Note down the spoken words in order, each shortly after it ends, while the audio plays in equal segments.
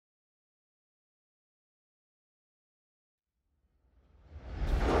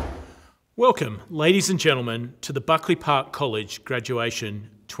Welcome, ladies and gentlemen, to the Buckley Park College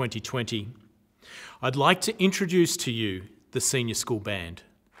Graduation 2020. I'd like to introduce to you the Senior School Band.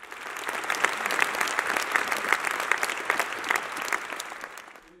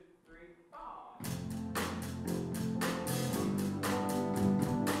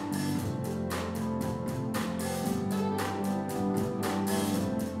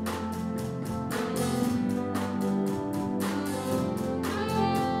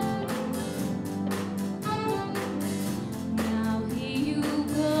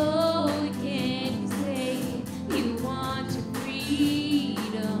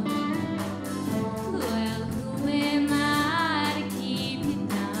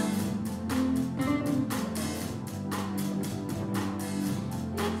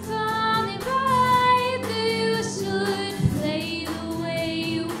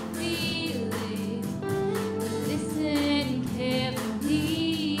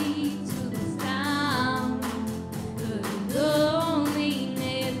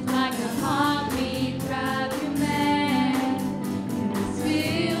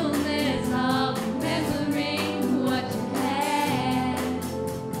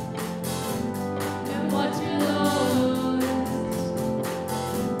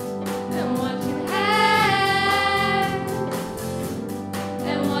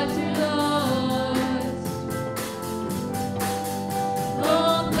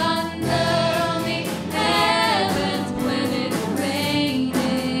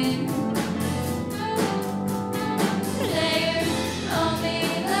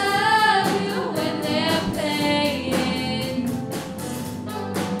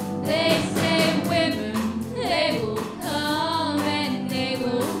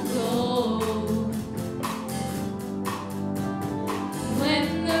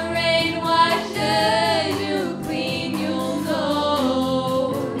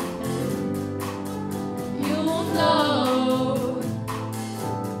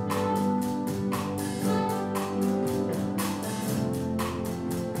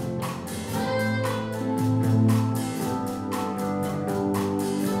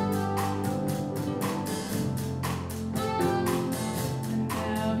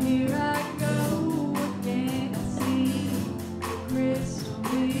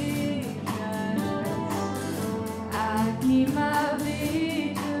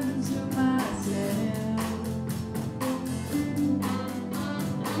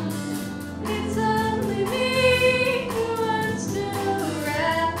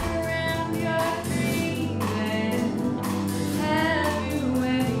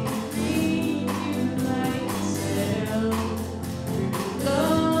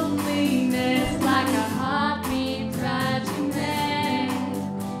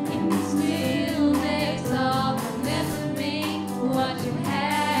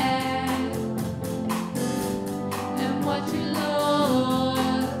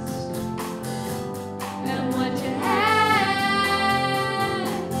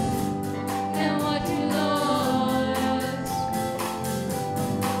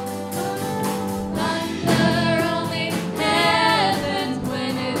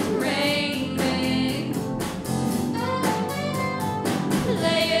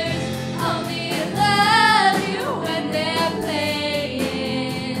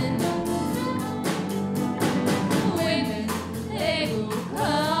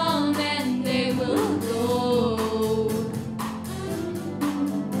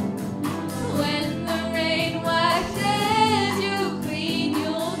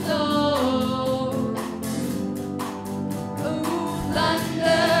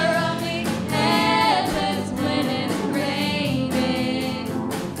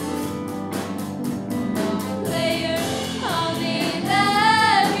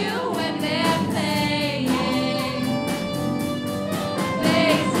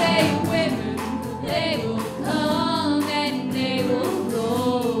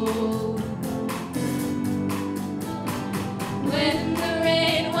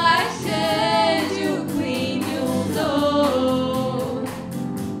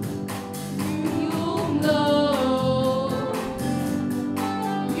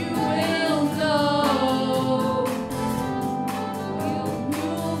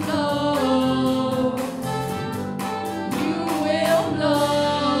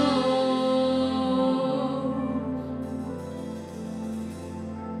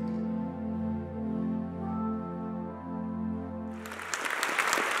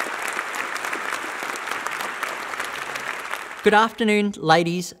 Good afternoon,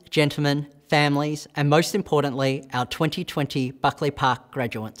 ladies, gentlemen, families, and most importantly, our 2020 Buckley Park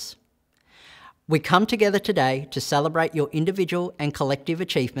graduates. We come together today to celebrate your individual and collective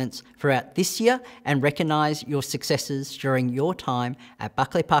achievements throughout this year and recognise your successes during your time at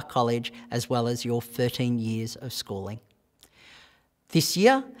Buckley Park College as well as your 13 years of schooling. This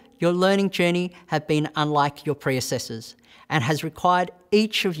year, your learning journey has been unlike your predecessors and has required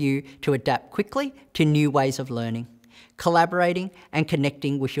each of you to adapt quickly to new ways of learning, collaborating and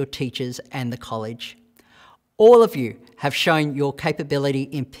connecting with your teachers and the college. All of you have shown your capability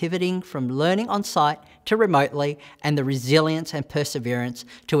in pivoting from learning on site to remotely and the resilience and perseverance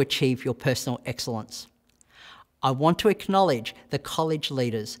to achieve your personal excellence. I want to acknowledge the college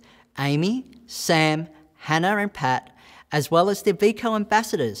leaders, Amy, Sam, Hannah and Pat, as well as the VCO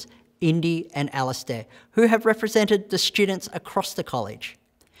ambassadors, Indy and Alistair, who have represented the students across the college.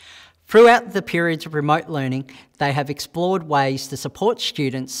 Throughout the periods of remote learning, they have explored ways to support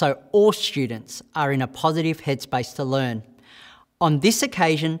students so all students are in a positive headspace to learn. On this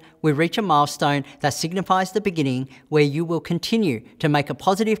occasion, we reach a milestone that signifies the beginning where you will continue to make a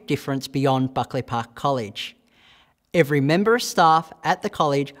positive difference beyond Buckley Park College. Every member of staff at the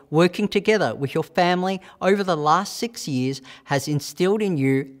college working together with your family over the last 6 years has instilled in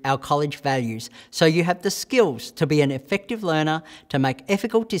you our college values, so you have the skills to be an effective learner, to make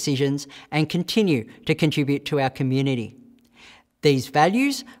ethical decisions and continue to contribute to our community. These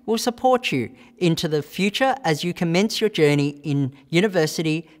values will support you into the future as you commence your journey in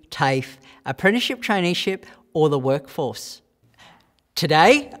university, TAFE, apprenticeship traineeship or the workforce.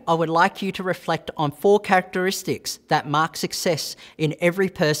 Today, I would like you to reflect on 4 characteristics that mark success in every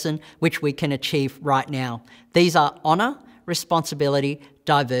person which we can achieve right now. These are honour, responsibility,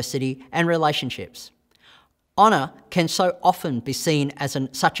 diversity and relationships. Honour can so often be seen as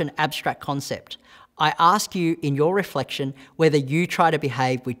such an abstract concept. I ask you in your reflection whether you try to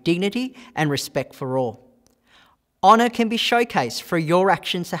behave with dignity and respect for all. Honour can be showcased through your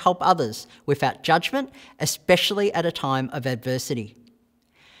actions to help others without judgment, especially at a time of adversity.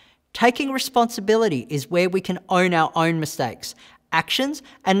 Taking responsibility is where we can own our own mistakes, actions,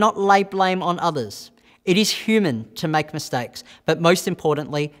 and not lay blame on others. It is human to make mistakes, but most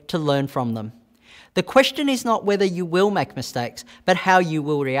importantly, to learn from them. The question is not whether you will make mistakes, but how you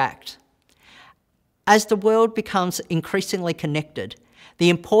will react. As the world becomes increasingly connected, the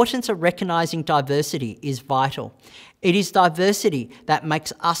importance of recognising diversity is vital. It is diversity that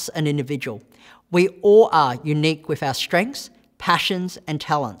makes us an individual. We all are unique with our strengths, passions and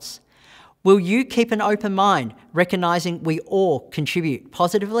talents. Will you keep an open mind, recognising we all contribute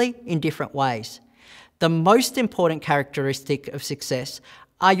positively in different ways? The most important characteristic of success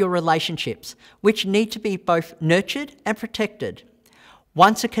are your relationships, which need to be both nurtured and protected.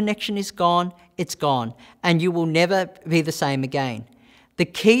 Once a connection is gone, it's gone, and you will never be the same again. The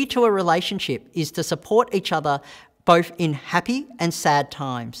key to a relationship is to support each other both in happy and sad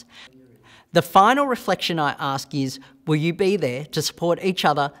times. The final reflection I ask is, will you be there to support each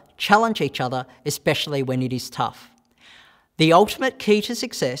other, challenge each other, especially when it is tough? The ultimate key to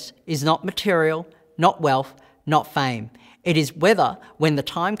success is not material, not wealth, not fame. It is whether, when the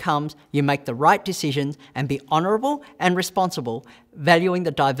time comes, you make the right decisions and be honourable and responsible, valuing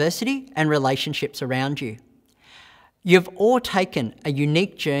the diversity and relationships around you. You've all taken a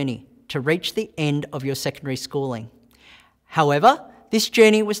unique journey to reach the end of your secondary schooling. However, this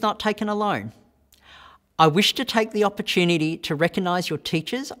journey was not taken alone. I wish to take the opportunity to recognise your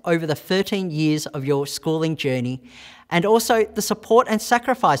teachers over the 13 years of your schooling journey and also the support and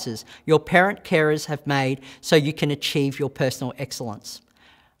sacrifices your parent carers have made so you can achieve your personal excellence.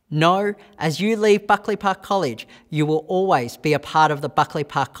 Know, as you leave Buckley Park College, you will always be a part of the Buckley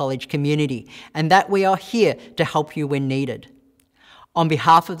Park College community and that we are here to help you when needed. On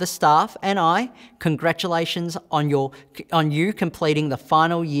behalf of the staff and I, congratulations on you completing the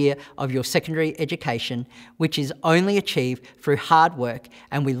final year of your secondary education, which is only achieved through hard work,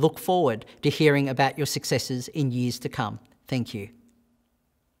 and we look forward to hearing about your successes in years to come. Thank you.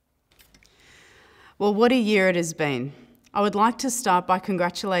 Well, what a year it has been. I would like to start by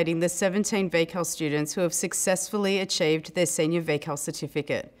congratulating the 17 VCAL students who have successfully achieved their senior VCAL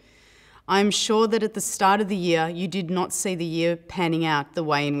certificate. I am sure that at the start of the year, you did not see the year panning out the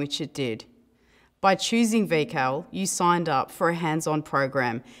way in which it did. By choosing VCAL, you signed up for a hands-on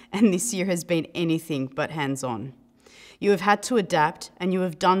program, and this year has been anything but hands-on. You have had to adapt, and you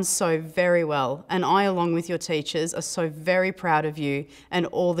have done so very well, and I, along with your teachers, are so very proud of you and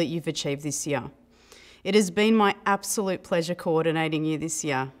all that you've achieved this year. It has been my absolute pleasure coordinating you this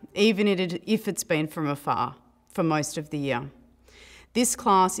year, even if it's been from afar, for most of the year. This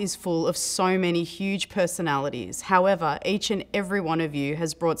class is full of so many huge personalities. However, each and every one of you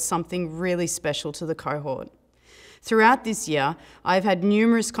has brought something really special to the cohort. Throughout this year, I've had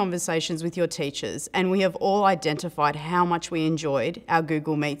numerous conversations with your teachers, and we have all identified how much we enjoyed our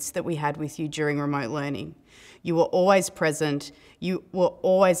Google Meets that we had with you during remote learning. You were always present, you were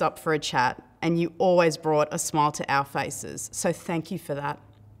always up for a chat, and you always brought a smile to our faces. So thank you for that.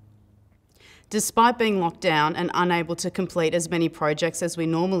 Despite being locked down and unable to complete as many projects as we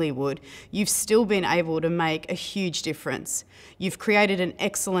normally would, you've still been able to make a huge difference. You've created an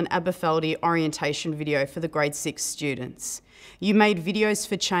excellent Aberfeldy orientation video for the grade 6 students. You made videos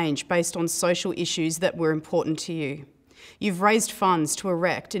for change based on social issues that were important to you. You've raised funds to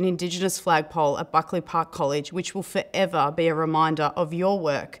erect an Indigenous flagpole at Buckley Park College, which will forever be a reminder of your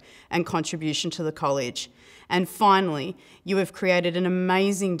work and contribution to the college. And finally, you have created an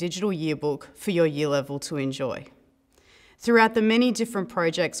amazing digital yearbook for your year level to enjoy. Throughout the many different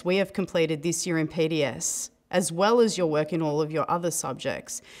projects we have completed this year in PDS, as well as your work in all of your other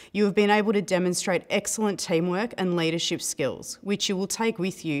subjects, you have been able to demonstrate excellent teamwork and leadership skills, which you will take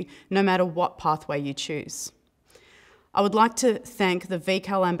with you no matter what pathway you choose. I would like to thank the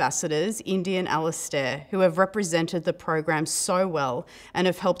VCAL ambassadors, Indy and Alistair, who have represented the program so well and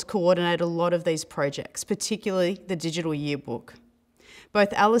have helped coordinate a lot of these projects, particularly the digital yearbook.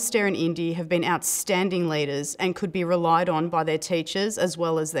 Both Alistair and Indy have been outstanding leaders and could be relied on by their teachers as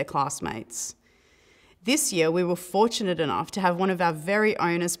well as their classmates. This year, we were fortunate enough to have one of our very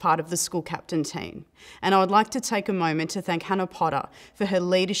own as part of the school captain team. And I would like to take a moment to thank Hannah Potter for her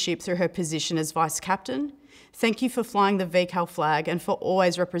leadership through her position as vice captain. Thank you for flying the VCAL flag and for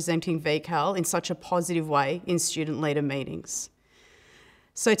always representing VCAL in such a positive way in student leader meetings.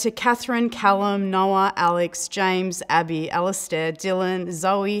 So to Catherine, Callum, Noah, Alex, James, Abby, Alistair, Dylan,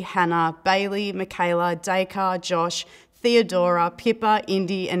 Zoe, Hannah, Bailey, Michaela, Dakar, Josh, Theodora, Pippa,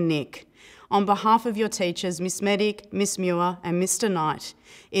 Indy and Nick. On behalf of your teachers, Miss Medic, Miss Muir and Mr Knight,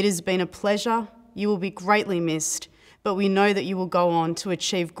 it has been a pleasure. You will be greatly missed, but we know that you will go on to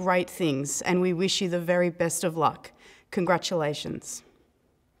achieve great things and we wish you the very best of luck. Congratulations.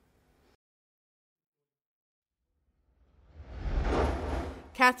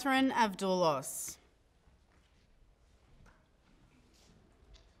 Catherine Avdulos.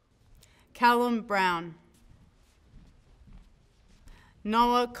 Callum Brown.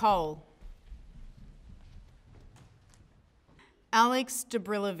 Noah Cole. Alex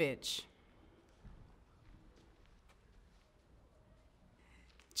Dobrilovich.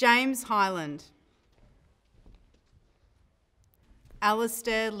 James Highland.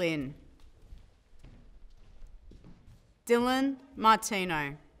 Alistair Lynn. Dylan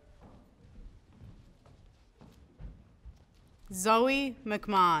Martino. Zoe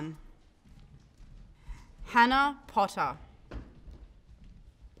McMahon. Hannah Potter.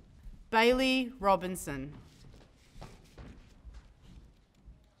 Bailey Robinson.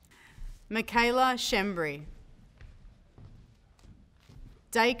 Michaela Shembry.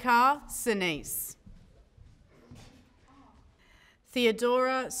 Dakar Sinise.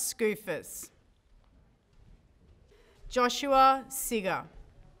 Theodora Skoufis. Joshua Siga.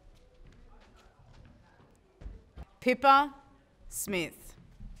 Pippa Smith.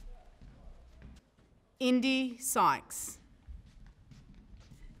 Indy Sykes.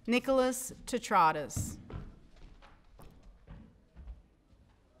 Nicholas Tetradis.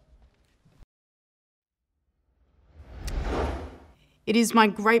 It is my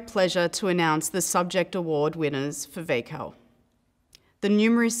great pleasure to announce the Subject Award winners for VCAL. The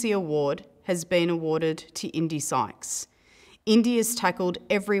Numeracy Award has been awarded to Indy Sykes. Indy has tackled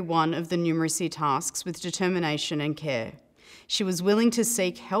every one of the numeracy tasks with determination and care. She was willing to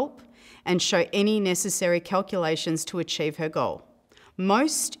seek help and show any necessary calculations to achieve her goal.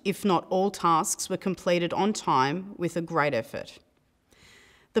 Most, if not all, tasks were completed on time with a great effort.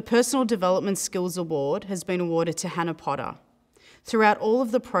 The Personal Development Skills Award has been awarded to Hannah Potter. Throughout all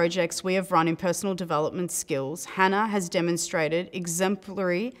of the projects we have run in personal development skills, Hannah has demonstrated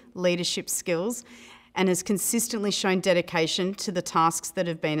exemplary leadership skills and has consistently shown dedication to the tasks that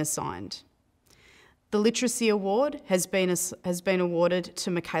have been assigned. The Literacy Award has been awarded to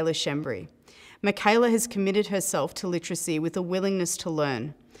Michaela Shembry. Michaela has committed herself to literacy with a willingness to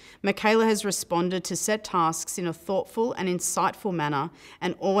learn. Michaela has responded to set tasks in a thoughtful and insightful manner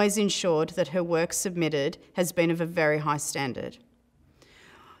and always ensured that her work submitted has been of a very high standard.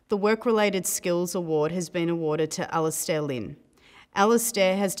 The Work-Related Skills Award has been awarded to Alistair Lynn.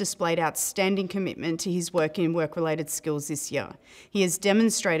 Alistair has displayed outstanding commitment to his work in work-related skills this year. He has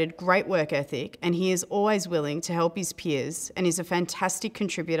demonstrated great work ethic and he is always willing to help his peers and is a fantastic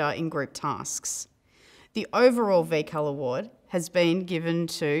contributor in group tasks. The overall VCAL award has been given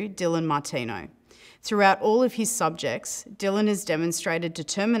to Dylan Martino. Throughout all of his subjects, Dylan has demonstrated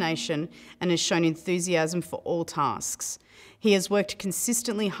determination and has shown enthusiasm for all tasks. He has worked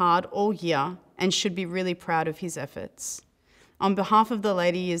consistently hard all year and should be really proud of his efforts. On behalf of the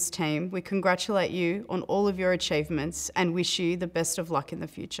Later Years team, we congratulate you on all of your achievements and wish you the best of luck in the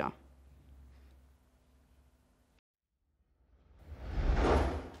future.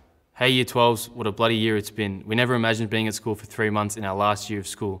 Hey Year 12s, what a bloody year it's been. We never imagined being at school for 3 months in our last year of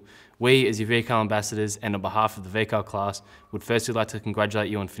school. We, as your VCAL ambassadors and on behalf of the VCAL class, would firstly like to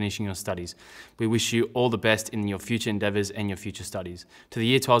congratulate you on finishing your studies. We wish you all the best in your future endeavours and your future studies. To the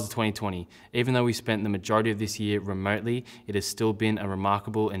Year 12s of 2020, even though we spent the majority of this year remotely, it has still been a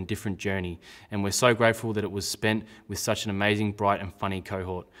remarkable and different journey, and we're so grateful that it was spent with such an amazing, bright and funny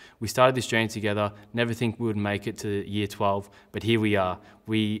cohort. We started this journey together, never think we would make it to Year 12, but here we are.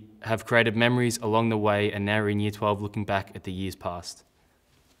 We have created memories along the way and now we're in Year 12 looking back at the years past.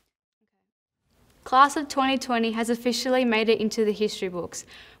 Class of 2020 has officially made it into the history books.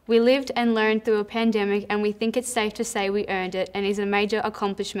 We lived and learned through a pandemic and we think it's safe to say we earned it and is a major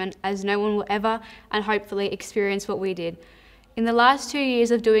accomplishment as no one will ever and hopefully experience what we did. In the last 2 years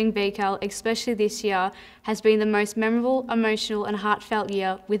of doing VCAL, especially this year, has been the most memorable, emotional and heartfelt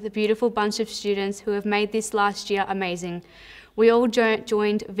year with a beautiful bunch of students who have made this last year amazing. We all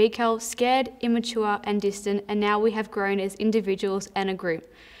joined VCAL scared, immature and distant, and now we have grown as individuals and a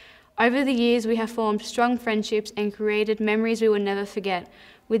group. Over the years, we have formed strong friendships and created memories we will never forget.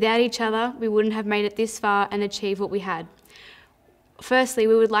 Without each other, we wouldn't have made it this far and achieved what we had. Firstly,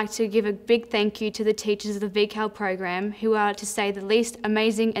 we would like to give a big thank you to the teachers of the VCAL program, who are, to say the least,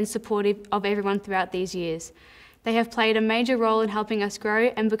 amazing and supportive of everyone throughout these years. They have played a major role in helping us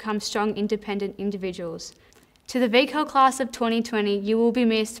grow and become strong, independent individuals. To the VCAL class of 2020, you will be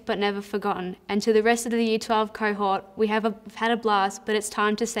missed but never forgotten. And to the rest of the Year 12 cohort, we have had a blast, but it's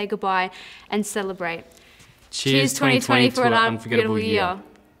time to say goodbye and celebrate. Cheers 2020 for an unforgettable year.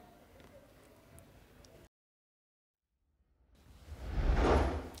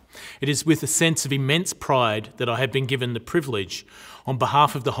 It is with a sense of immense pride that I have been given the privilege, on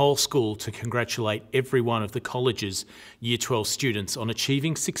behalf of the whole school, to congratulate every one of the college's Year 12 students on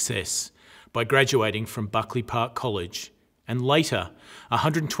achieving success by graduating from Buckley Park College, and later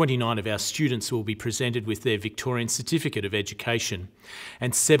 129 of our students will be presented with their Victorian Certificate of Education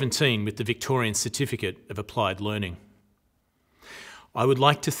and 17 with the Victorian Certificate of Applied Learning. I would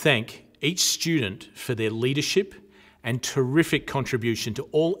like to thank each student for their leadership and terrific contribution to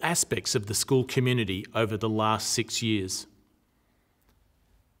all aspects of the school community over the last 6 years.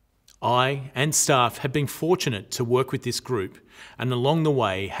 I and staff have been fortunate to work with this group and along the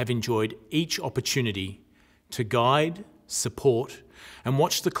way have enjoyed each opportunity to guide, support and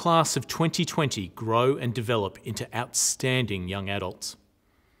watch the class of 2020 grow and develop into outstanding young adults.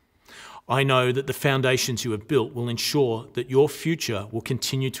 I know that the foundations you have built will ensure that your future will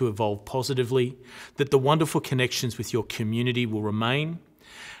continue to evolve positively, that the wonderful connections with your community will remain,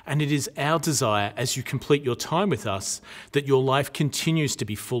 and it is our desire as you complete your time with us that your life continues to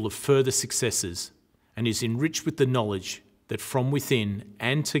be full of further successes and is enriched with the knowledge that from within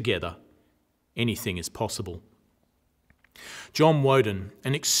and together, anything is possible. John Wooden,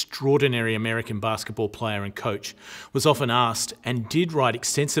 an extraordinary American basketball player and coach, was often asked and did write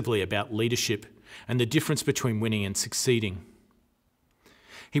extensively about leadership and the difference between winning and succeeding.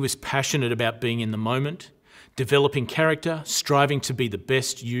 He was passionate about being in the moment, developing character, striving to be the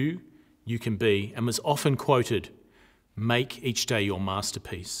best you can be, and was often quoted, "Make each day your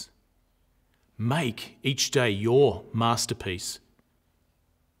masterpiece." Make each day your masterpiece.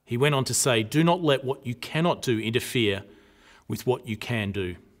 He went on to say, "Do not let what you cannot do interfere with what you can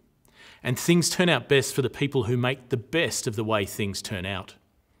do. And things turn out best for the people who make the best of the way things turn out."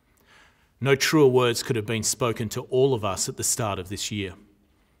 No truer words could have been spoken to all of us at the start of this year.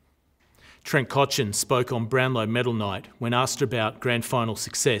 Trent Cotchin spoke on Brownlow Medal Night when asked about grand final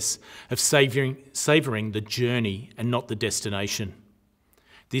success of savouring the journey and not the destination.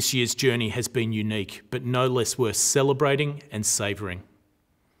 This year's journey has been unique, but no less worth celebrating and savouring.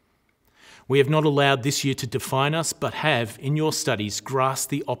 We have not allowed this year to define us, but have, in your studies, grasped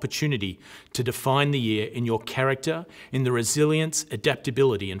the opportunity to define the year in your character, in the resilience,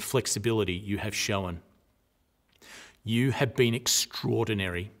 adaptability and flexibility you have shown. You have been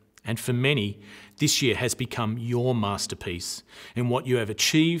extraordinary. And for many, this year has become your masterpiece in what you have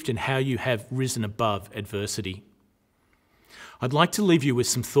achieved and how you have risen above adversity. I'd like to leave you with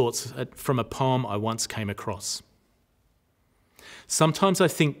some thoughts from a poem I once came across. Sometimes I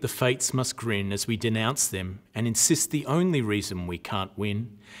think the fates must grin as we denounce them and insist the only reason we can't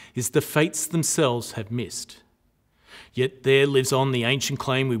win is the fates themselves have missed. Yet there lives on the ancient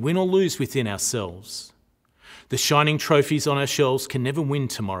claim we win or lose within ourselves. The shining trophies on our shelves can never win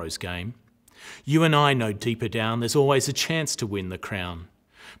tomorrow's game. You and I know deeper down there's always a chance to win the crown.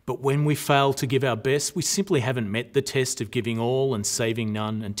 But when we fail to give our best, we simply haven't met the test of giving all and saving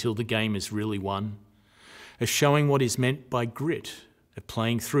none until the game is really won. Of showing what is meant by grit, of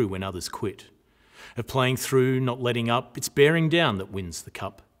playing through when others quit. Of playing through, not letting up, it's bearing down that wins the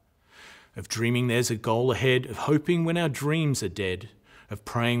cup. Of dreaming there's a goal ahead, of hoping when our dreams are dead, of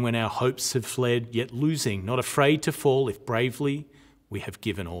praying when our hopes have fled, yet losing, not afraid to fall if bravely we have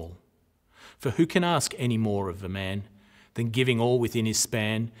given all. For who can ask any more of a man than giving all within his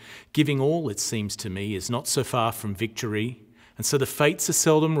span? Giving all, it seems to me, is not so far from victory, and so the fates are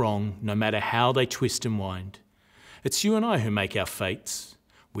seldom wrong, no matter how they twist and wind. It's you and I who make our fates.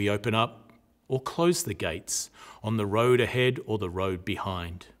 We open up or close the gates, on the road ahead or the road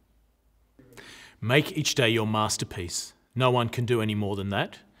behind. Make each day your masterpiece. No one can do any more than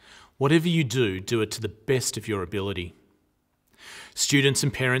that. Whatever you do it to the best of your ability. Students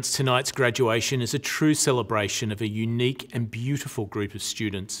and parents, tonight's graduation is a true celebration of a unique and beautiful group of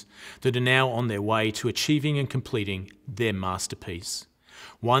students that are now on their way to achieving and completing their masterpiece.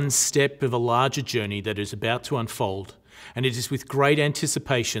 One step of a larger journey that is about to unfold, and it is with great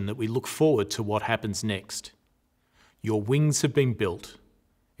anticipation that we look forward to what happens next. Your wings have been built.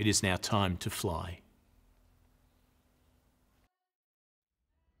 It is now time to fly.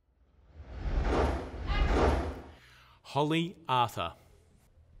 Holly Arthur.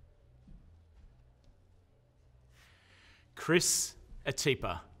 Chris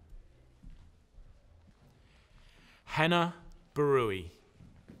Atipa. Hannah Barui.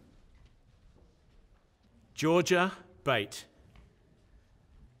 Georgia Bate.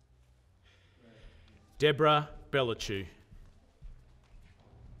 Deborah Bellachew.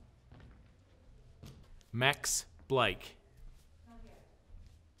 Max Blake.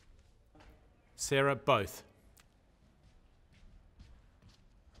 Sarah Both.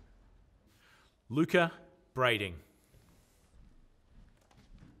 Luca Brading.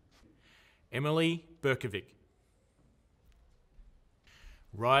 Emily Berkovic.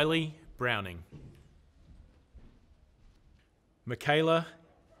 Riley Browning. Michaela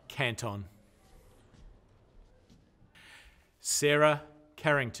Canton. Sarah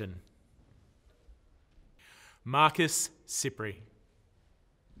Carrington. Marcus Cipri.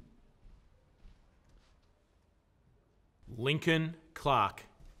 Lincoln Clark.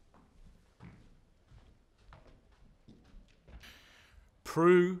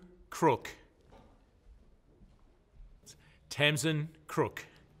 Prue Crook. Tamsin Crook.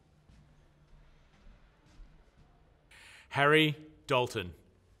 Harry Dalton.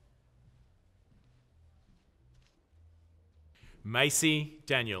 Macy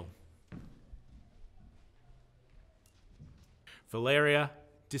Daniel. Valeria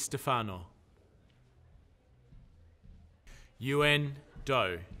Di Stefano. Yuen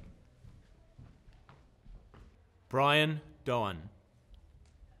Doe. Brian Doan.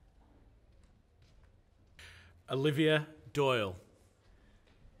 Olivia Doyle.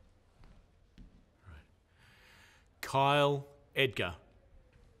 Kyle Edgar.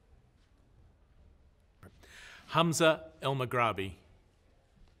 Hamza El Maghrabi.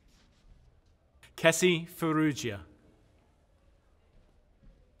 Cassie Ferrugia.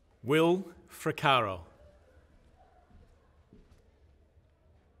 Will Fracaro.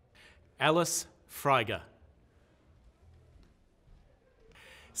 Alice Freiger.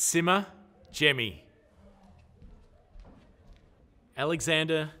 Sima Jemmy.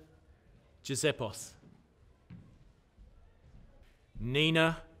 Alexander Giuseppos.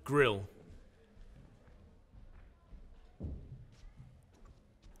 Nina Grill.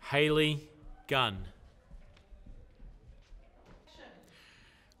 Haley Gunn.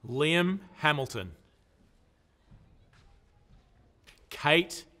 Liam Hamilton.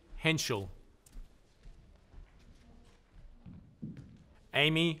 Kate Henschel.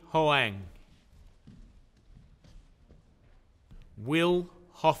 Amy Hoang. Will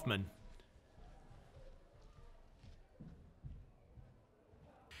Hoffman.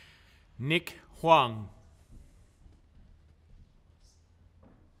 Nick Huang.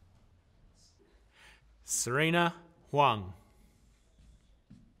 Serena Huang.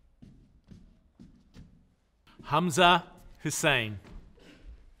 Hamza Hussein.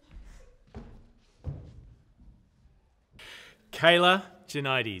 Kayla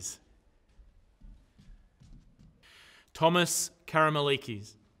Janaides. Thomas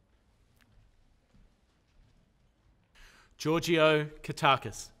Karamelikis. Giorgio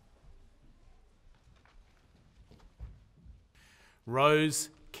Katakis. Rose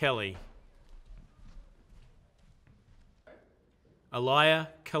Kelly. Aliyah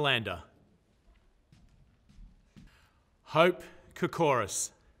Kalander, Hope Kokoris,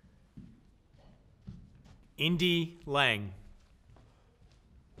 Indy Lang,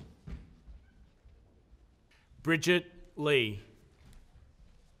 Bridget Lee,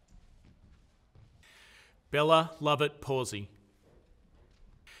 Bella Lovett Pawsey,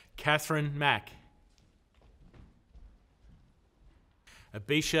 Catherine Mack,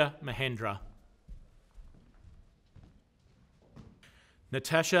 Abisha Mahendra,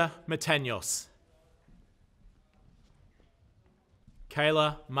 Natasha Matanyos,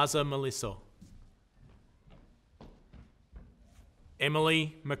 Kayla Muzza Melisso,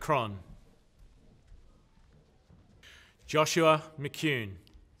 Emily Macron, Joshua McCune,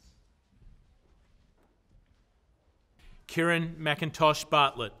 Kieran McIntosh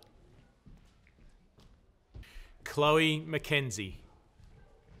Bartlett, Chloe McKenzie,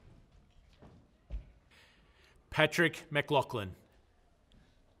 Patrick McLaughlin,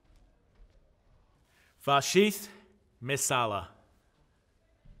 Varshith Mesala,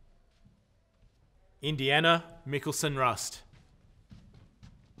 Indiana Mickelson Rust,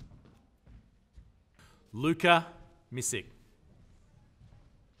 Luca Missick,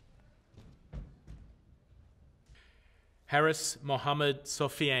 Harris Mohammed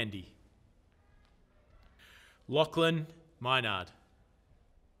Sofiandi, Lachlan Minard,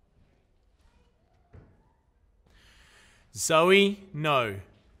 Zoe No,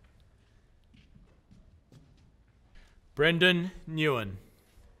 Brendan Newen,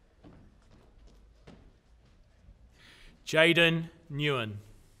 Jaden Newen,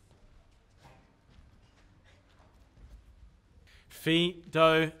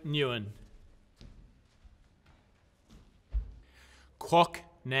 Fido Newen, Kwok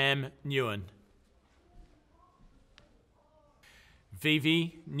Nam Newen,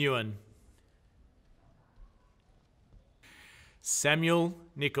 Vivi Newen, Samuel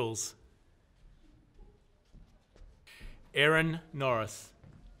Nichols, Erin Norris,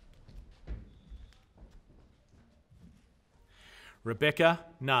 Rebecca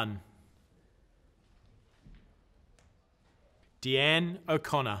Nunn, Deanne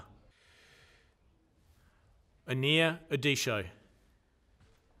O'Connor, Anir Odisho,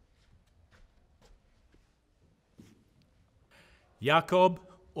 Jakob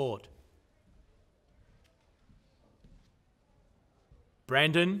Ort,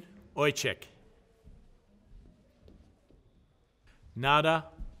 Brandon Oychek, Nada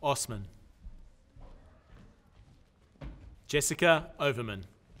Osman, Jessica Overman,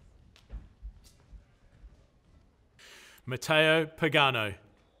 Matteo Pagano,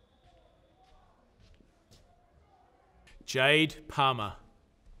 Jade Palmer,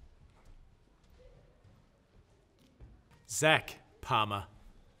 Zach Palmer,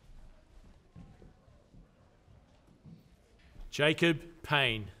 Jacob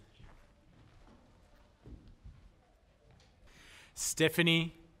Payne,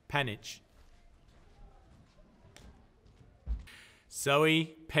 Stephanie Panich,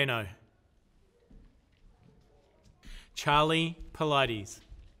 Zoe Peno, Charlie Polides,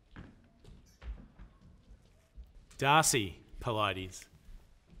 Darcy Polides,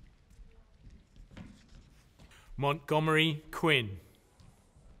 Montgomery Quinn,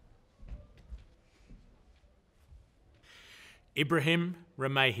 Ibrahim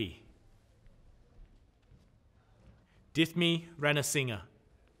Ramehi, Dithmi Ranasinghe,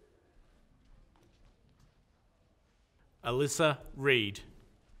 Alyssa Reed,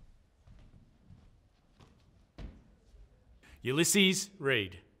 Ulysses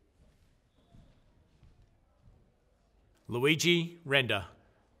Reed, Luigi Renda,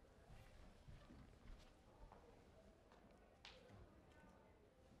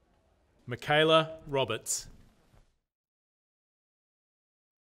 Michaela Roberts,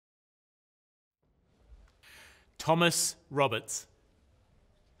 Thomas Roberts,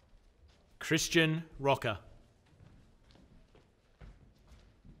 Christian Rocker,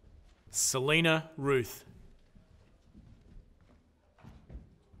 Selena Ruth,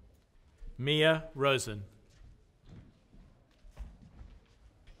 Mia Rosen,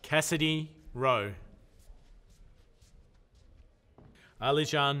 Cassidy Rowe,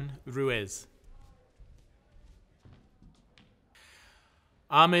 Alijan Ruiz,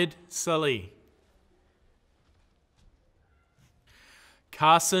 Ahmed Salih,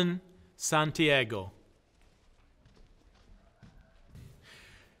 Carson Santiago,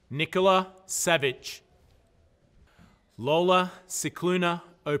 Nicola Savage, Lola Cicluna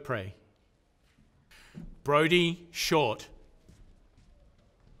Opre, Brody Short,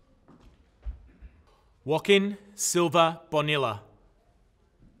 Joaquin Silva Bonilla,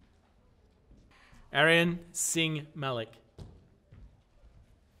 Arian Singh Malik,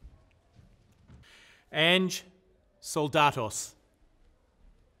 Ange Soldatos.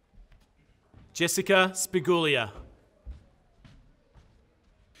 Jessica Spigulia.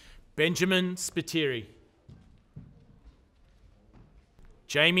 Benjamin Spiteri.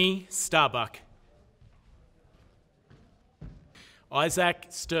 Jamie Starbuck. Isaac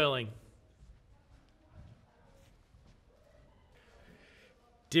Sterling.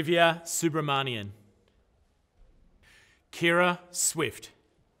 Divya Subramanian. Kira Swift.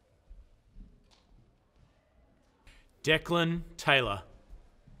 Declan Taylor.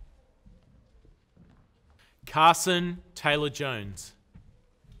 Carson Taylor-Jones.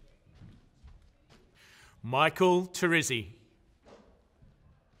 Michael Terizzi.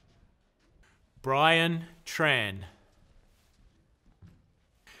 Brian Tran.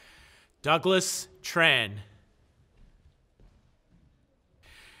 Douglas Tran.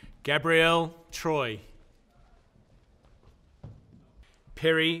 Gabrielle Troy.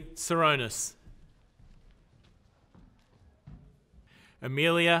 Perry Saronis.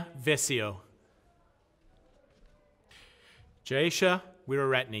 Amelia Vesio. Jaisha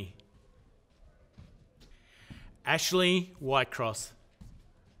Wiraratne. Ashley Whitecross.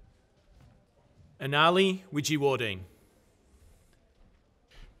 Anali Wijiwardene.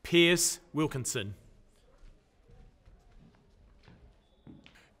 Pierce Wilkinson.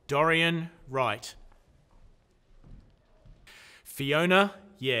 Dorian Wright. Fiona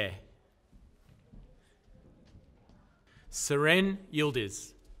Yeh. Seren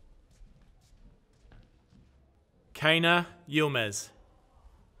Yildiz. Kana Yilmaz.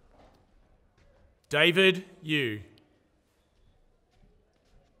 David Yu.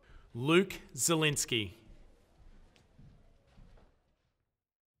 Luke Zielinski.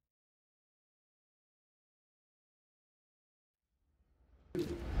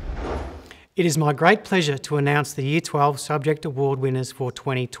 It is my great pleasure to announce the Year 12 Subject Award winners for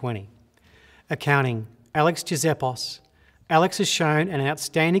 2020. Accounting, Alex Giuseppos. Alex has shown an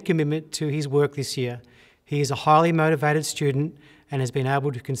outstanding commitment to his work this year. He is a highly motivated student and has been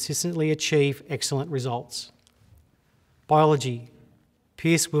able to consistently achieve excellent results. Biology,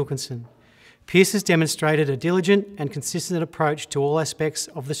 Pierce Wilkinson. Pierce has demonstrated a diligent and consistent approach to all aspects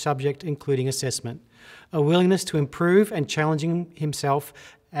of the subject, including assessment. A willingness to improve and challenging himself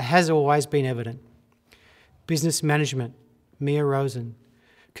has always been evident. Business management, Mia Rosen.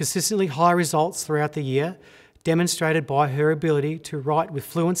 Consistently high results throughout the year, demonstrated by her ability to write with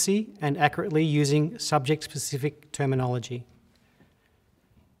fluency and accurately using subject-specific terminology.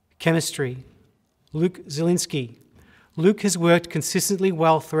 Chemistry, Luke Zielinski. Luke has worked consistently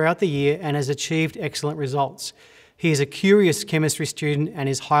well throughout the year and has achieved excellent results. He is a curious chemistry student and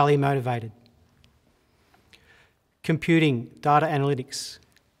is highly motivated. Computing, data analytics,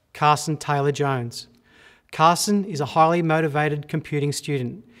 Carson Taylor-Jones. Carson is a highly motivated computing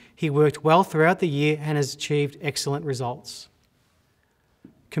student. He worked well throughout the year and has achieved excellent results.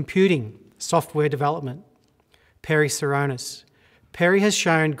 Computing, software development, Perry Saronis. Perry has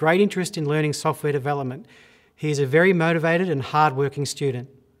shown great interest in learning software development. He is a very motivated and hard-working student.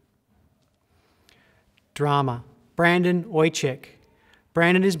 Drama, Brandon Oychek.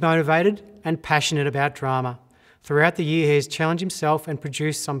 Brandon is motivated and passionate about drama. Throughout the year, he has challenged himself and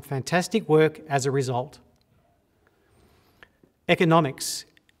produced some fantastic work as a result. Economics,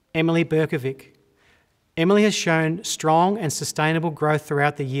 Emily Berkovic. Emily has shown strong and sustainable growth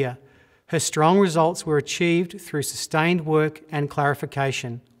throughout the year. Her strong results were achieved through sustained work and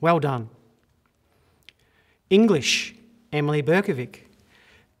clarification. Well done. English, Emily Berkovic.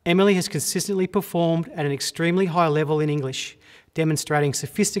 Emily has consistently performed at an extremely high level in English, demonstrating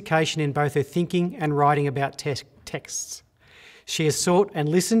sophistication in both her thinking and writing about texts. She has sought and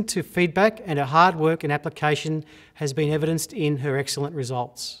listened to feedback, and her hard work and application has been evidenced in her excellent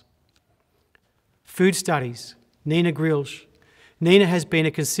results. Food studies, Nina Grilsch. Nina has been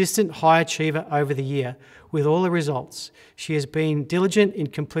a consistent high achiever over the year with all the results. She has been diligent in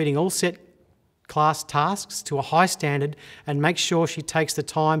completing all set class tasks to a high standard and makes sure she takes the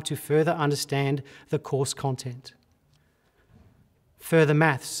time to further understand the course content. Further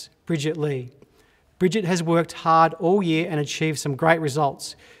maths, Bridget Lee. Bridget has worked hard all year and achieved some great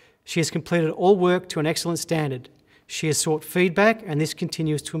results. She has completed all work to an excellent standard. She has sought feedback and this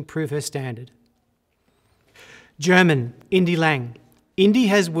continues to improve her standard. German, Indy Lang. Indy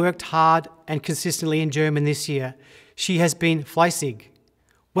has worked hard and consistently in German this year. She has been fleißig.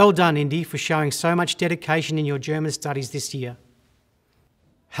 Well done, Indy, for showing so much dedication in your German studies this year.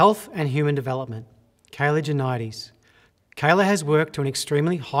 Health and Human Development, Kayla Janides. Kayla has worked to an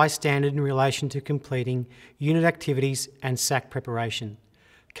extremely high standard in relation to completing unit activities and SAC preparation.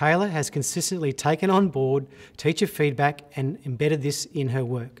 Kayla has consistently taken on board teacher feedback and embedded this in her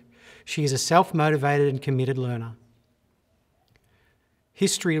work. She is a self-motivated and committed learner.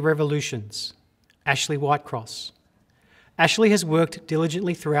 History Revolutions. Ashley Whitecross. Ashley has worked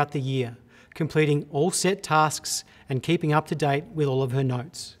diligently throughout the year, completing all set tasks and keeping up to date with all of her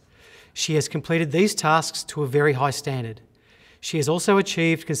notes. She has completed these tasks to a very high standard. She has also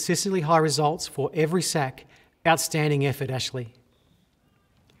achieved consistently high results for every SAC. Outstanding effort, Ashley.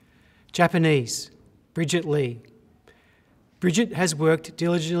 Japanese. Bridget Lee. Bridget has worked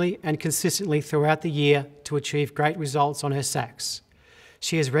diligently and consistently throughout the year to achieve great results on her SACs.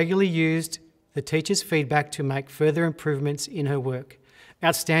 She has regularly used the teacher's feedback to make further improvements in her work.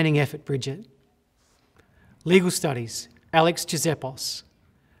 Outstanding effort, Bridget. Legal Studies. Alex Giuseppos.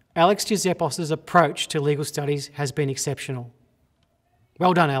 Alex Giuseppos' approach to legal studies has been exceptional.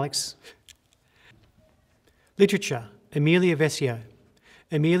 Well done, Alex. Literature. Amelia Vesio.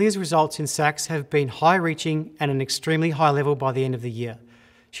 Amelia's results in SACs have been high-reaching and an extremely high level by the end of the year.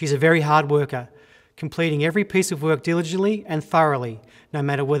 She's a very hard worker, completing every piece of work diligently and thoroughly, no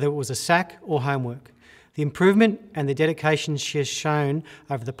matter whether it was a SAC or homework. The improvement and the dedication she has shown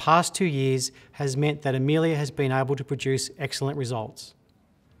over the past 2 years has meant that Amelia has been able to produce excellent results.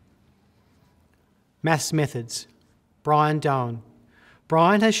 Maths Methods. Brian Doan.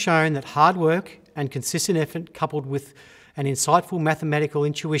 Brian has shown that hard work and consistent effort coupled with an insightful mathematical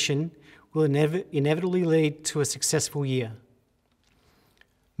intuition will inevitably lead to a successful year.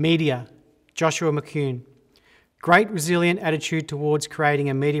 Media. Joshua McCune. Great resilient attitude towards creating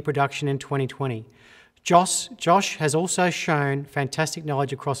a media production in 2020. Josh has also shown fantastic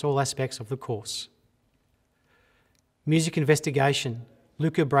knowledge across all aspects of the course. Music Investigation.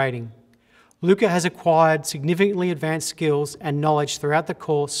 Luca Brading. Luca has acquired significantly advanced skills and knowledge throughout the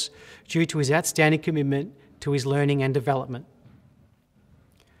course due to his outstanding commitment to his learning and development.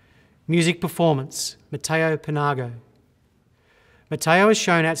 Music Performance. Matteo Panago. Matteo has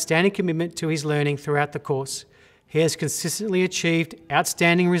shown outstanding commitment to his learning throughout the course. He has consistently achieved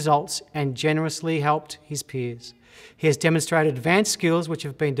outstanding results and generously helped his peers. He has demonstrated advanced skills which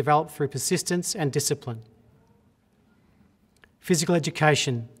have been developed through persistence and discipline. Physical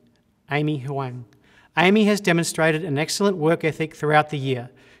Education. Amy Huang. Amy has demonstrated an excellent work ethic throughout the year.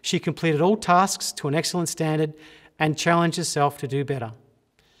 She completed all tasks to an excellent standard and challenged herself to do better.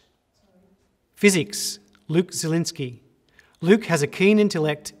 Physics. Luke Zielinski. Luke has a keen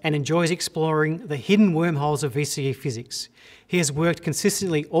intellect and enjoys exploring the hidden wormholes of VCE physics. He has worked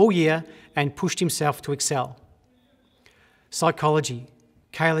consistently all year and pushed himself to excel. Psychology.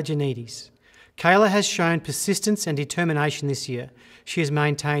 Kayla Janides. Kayla has shown persistence and determination this year. She has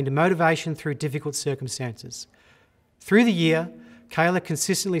maintained motivation through difficult circumstances. Through the year, Kayla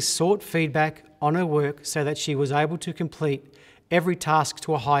consistently sought feedback on her work so that she was able to complete every task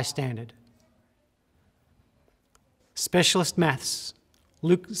to a high standard. Specialist Maths.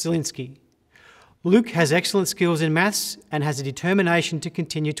 Luke Zielinski. Luke has excellent skills in maths and has a determination to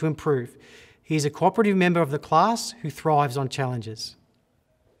continue to improve. He is a cooperative member of the class who thrives on challenges.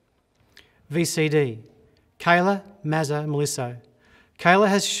 VCD. Kayla Mazza Melisso. Kayla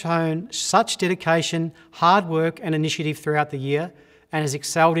has shown such dedication, hard work and initiative throughout the year and has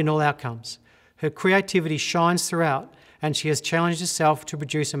excelled in all outcomes. Her creativity shines throughout and she has challenged herself to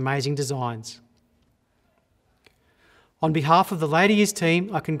produce amazing designs. On behalf of the later years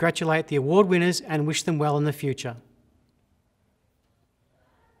team, I congratulate the award winners and wish them well in the future.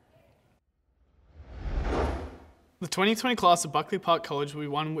 The 2020 class of Buckley Park College will be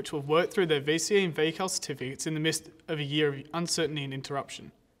one which will work through their VCE and VCAL certificates in the midst of a year of uncertainty and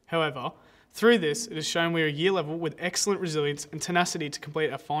interruption. However, through this, it has shown we are a year level with excellent resilience and tenacity to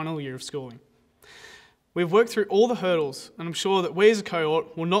complete our final year of schooling. We've worked through all the hurdles, and I'm sure that we as a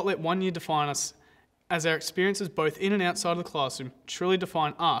cohort will not let 1 year define us, as our experiences both in and outside of the classroom truly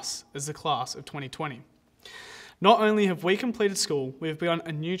define us as the class of 2020. Not only have we completed school, we have begun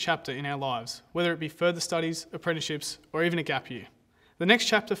a new chapter in our lives, whether it be further studies, apprenticeships, or even a gap year. The next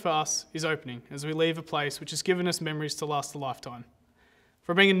chapter for us is opening as we leave a place which has given us memories to last a lifetime.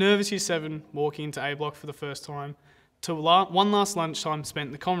 From being a nervous Year 7, walking into A Block for the first time, to one last lunchtime spent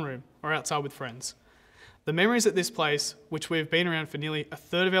in the common room or outside with friends. The memories at this place, which we have been around for nearly a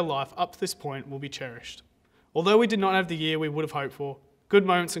third of our life up to this point, will be cherished. Although we did not have the year we would have hoped for, good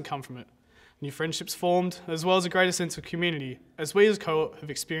moments have come from it. New friendships formed, as well as a greater sense of community, as we as a cohort have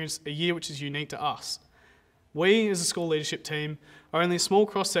experienced a year which is unique to us. We, as a school leadership team, are only a small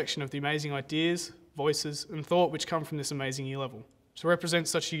cross-section of the amazing ideas, voices, and thought which come from this amazing year level. To represent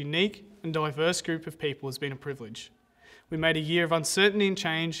such a unique and diverse group of people has been a privilege. We made a year of uncertainty and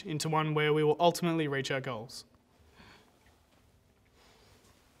change into one where we will ultimately reach our goals.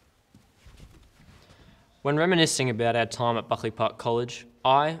 When reminiscing about our time at Buckley Park College,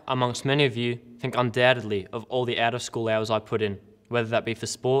 I, amongst many of you, think undoubtedly of all the out-of-school hours I put in, whether that be for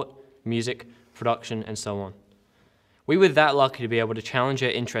sport, music, production, and so on. We were that lucky to be able to challenge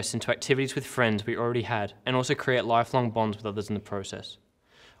our interests into activities with friends we already had, and also create lifelong bonds with others in the process.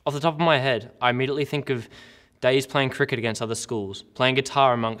 Off the top of my head, I immediately think of days playing cricket against other schools, playing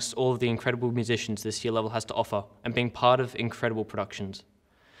guitar amongst all of the incredible musicians this year level has to offer, and being part of incredible productions.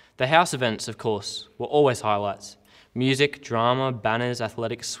 The house events, of course, were always highlights. Music, drama, banners,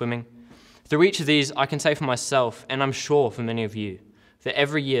 athletics, swimming. Through each of these, I can say for myself, and I'm sure for many of you, that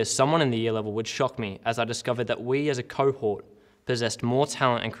every year someone in the year level would shock me as I discovered that we as a cohort possessed more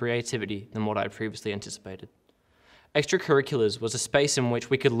talent and creativity than what I had previously anticipated. Extracurriculars was a space in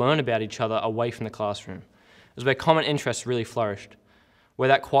which we could learn about each other away from the classroom. It was where common interests really flourished, where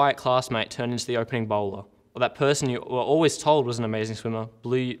that quiet classmate turned into the opening bowler, or that person you were always told was an amazing swimmer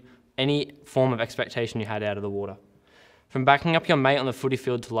blew any form of expectation you had out of the water. From backing up your mate on the footy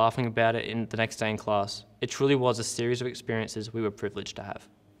field to laughing about it in the next day in class, it truly was a series of experiences we were privileged to have.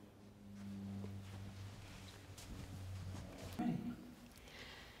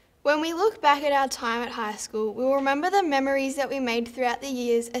 When we look back at our time at high school, we will remember the memories that we made throughout the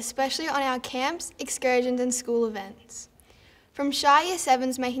years, especially on our camps, excursions and school events. From shy Year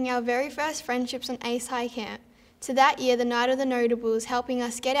 7s making our very first friendships on Ace High Camp, to that year the Night of the Notables helping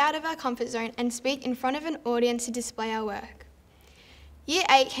us get out of our comfort zone and speak in front of an audience to display our work. Year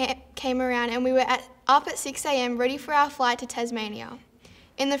 8 came around and we were up at 6 a.m. ready for our flight to Tasmania.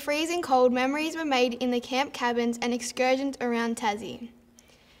 In the freezing cold, memories were made in the camp cabins and excursions around Tassie.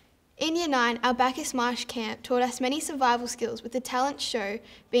 In Year 9, our Bacchus Marsh camp taught us many survival skills, with the talent show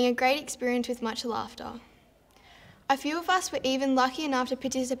being a great experience with much laughter. A few of us were even lucky enough to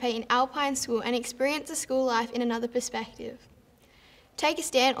participate in Alpine School and experience the school life in another perspective. Take a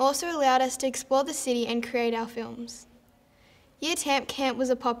Stand also allowed us to explore the city and create our films. Year 10 camp was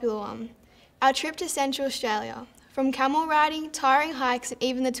a popular one. Our trip to Central Australia, from camel riding, tiring hikes and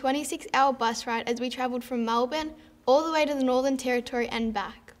even the 26-hour bus ride as we travelled from Melbourne all the way to the Northern Territory and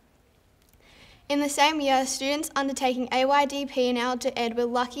back. In the same year, students undertaking AYDP in Alder Ed were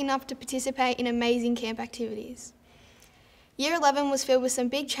lucky enough to participate in amazing camp activities. Year 11 was filled with some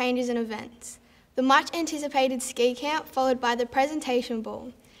big changes and events. The much anticipated ski camp followed by the presentation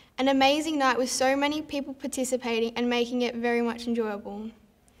ball, an amazing night with so many people participating and making it very much enjoyable.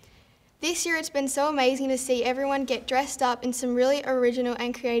 This year it's been so amazing to see everyone get dressed up in some really original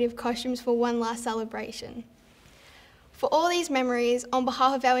and creative costumes for one last celebration. For all these memories, on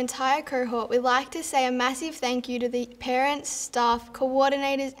behalf of our entire cohort, we'd like to say a massive thank you to the parents, staff,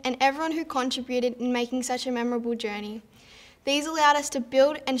 coordinators and everyone who contributed in making such a memorable journey. These allowed us to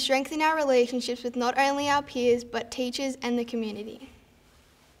build and strengthen our relationships with not only our peers, but teachers and the community.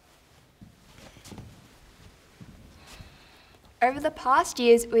 Over the past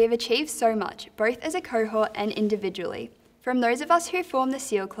years, we have achieved so much, both as a cohort and individually. From those of us who formed the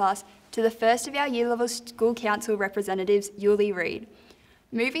SEAL class to the first of our year-level school council representatives, Yulie Reid.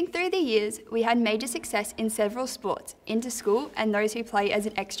 Moving through the years, we had major success in several sports, inter-school and those who play as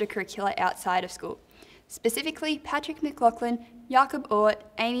an extracurricular outside of school. Specifically, Patrick McLaughlin, Jakob Ort,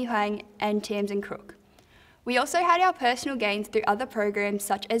 Amy Huang and Tamsin Crook. We also had our personal gains through other programs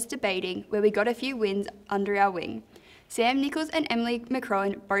such as debating, where we got a few wins under our wing. Sam Nichols and Emily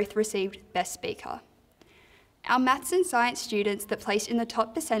McCrohan both received Best Speaker. Our maths and science students that placed in the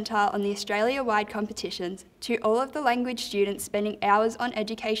top percentile on the Australia-wide competitions, to all of the language students spending hours on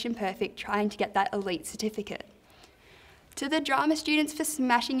Education Perfect trying to get that elite certificate. To the drama students for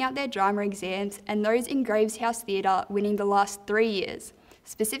smashing out their drama exams and those in Graves House Theatre winning the last 3 years.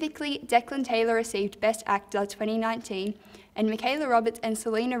 Specifically, Declan Taylor received Best Actor 2019 and Michaela Roberts and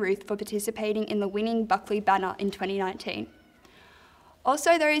Selena Ruth for participating in the winning Buckley banner in 2019.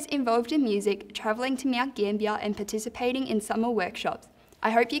 Also those involved in music, travelling to Mount Gambier and participating in summer workshops.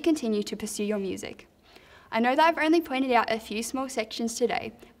 I hope you continue to pursue your music. I know that I've only pointed out a few small sections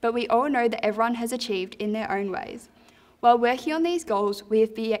today, but we all know that everyone has achieved in their own ways. While working on these goals, we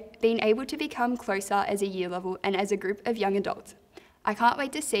have been able to become closer as a year level and as a group of young adults. I can't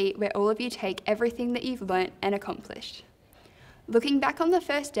wait to see where all of you take everything that you've learnt and accomplished. Looking back on the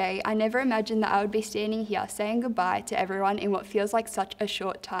first day, I never imagined that I would be standing here saying goodbye to everyone in what feels like such a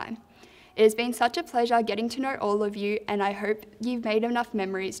short time. It has been such a pleasure getting to know all of you, and I hope you've made enough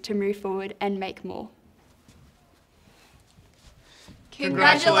memories to move forward and make more.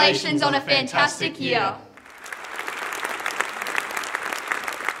 Congratulations on a fantastic year.